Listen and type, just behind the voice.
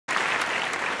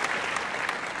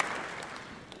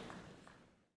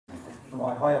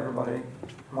Hi everybody.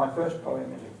 My first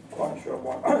poem is a quite short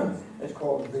one. It's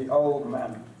called The Old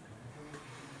Men.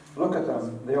 Look at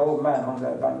them, the old men on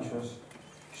their benches,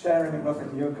 staring at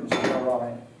nothing you can see or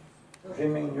I,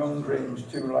 dreaming young dreams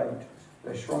too late,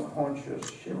 their shrunk haunches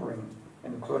shivering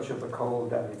in the clutch of the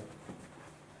cold day.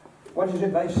 What is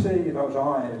it they see, those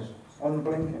eyes,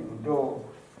 unblinking, dull,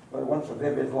 where once a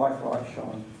vivid light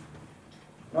shone?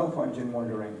 No point in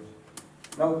wondering,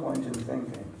 no point in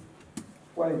thinking.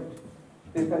 Wait,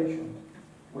 be patient,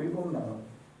 we will know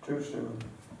too soon.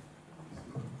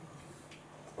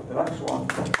 The next one,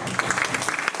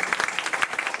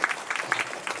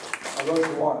 I wrote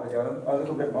a while ago, a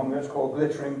little bit longer, it's called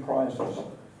Glittering Prizes.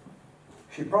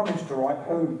 She promised to write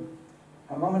home.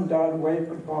 Her mum and dad waved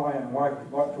goodbye and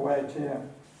wiped away a tear.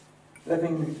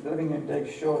 Living in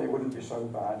digs surely wouldn't be so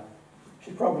bad.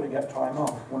 She'd probably get time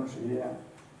off once a year.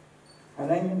 Her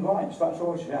name in lights, that's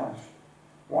all she asked.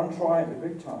 One try at the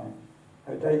big time,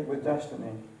 her date with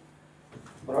destiny.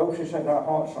 But oh, she said our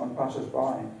hearts on passers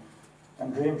by,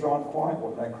 and dreams aren't quite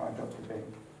what they're cracked up to be.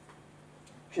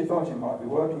 She thought it might be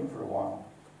working for a while.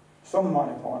 Some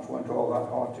minor points weren't all that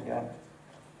hard to get.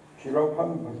 She wrote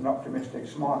home with an optimistic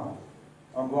smile,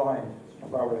 and lied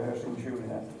about rehearsing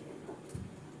Juliet.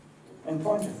 In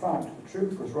point of fact, the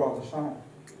truth was rather sad.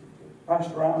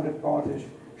 Passed around at parties,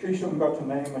 she soon got a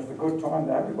name as the good time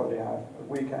that everybody had at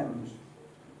weekends.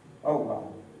 Oh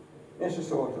well, it's a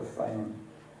sort of fame,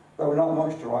 though not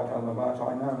much to write home about,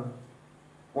 I know.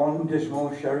 One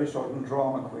dismal sherry-sodden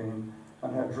drama queen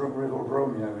and her drug-riddled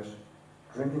Romeos,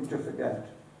 drinking to forget,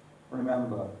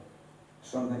 remember,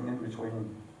 something in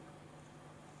between.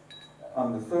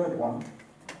 And the third one,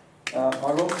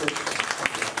 I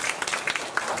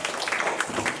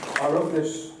wrote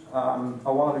this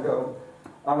a while ago,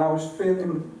 and I was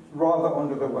feeling rather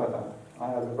under the weather. I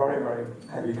had a very, very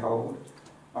heavy cold,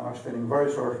 and I was feeling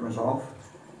very sorry for myself,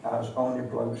 as only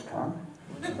blokes can.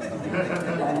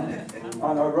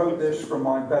 And I wrote this from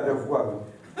my bed of woe.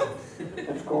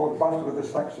 It's called Battle of the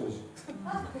Sexes.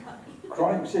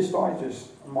 Chronic cystitis,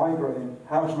 migraine,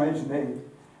 housemaid's knee,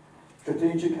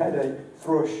 strategic headache,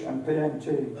 thrush and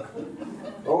PMT.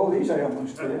 All these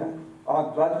ailments, dear,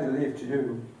 I'd gladly leave to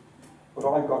you, but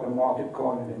I've got a market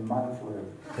cornered in man flu.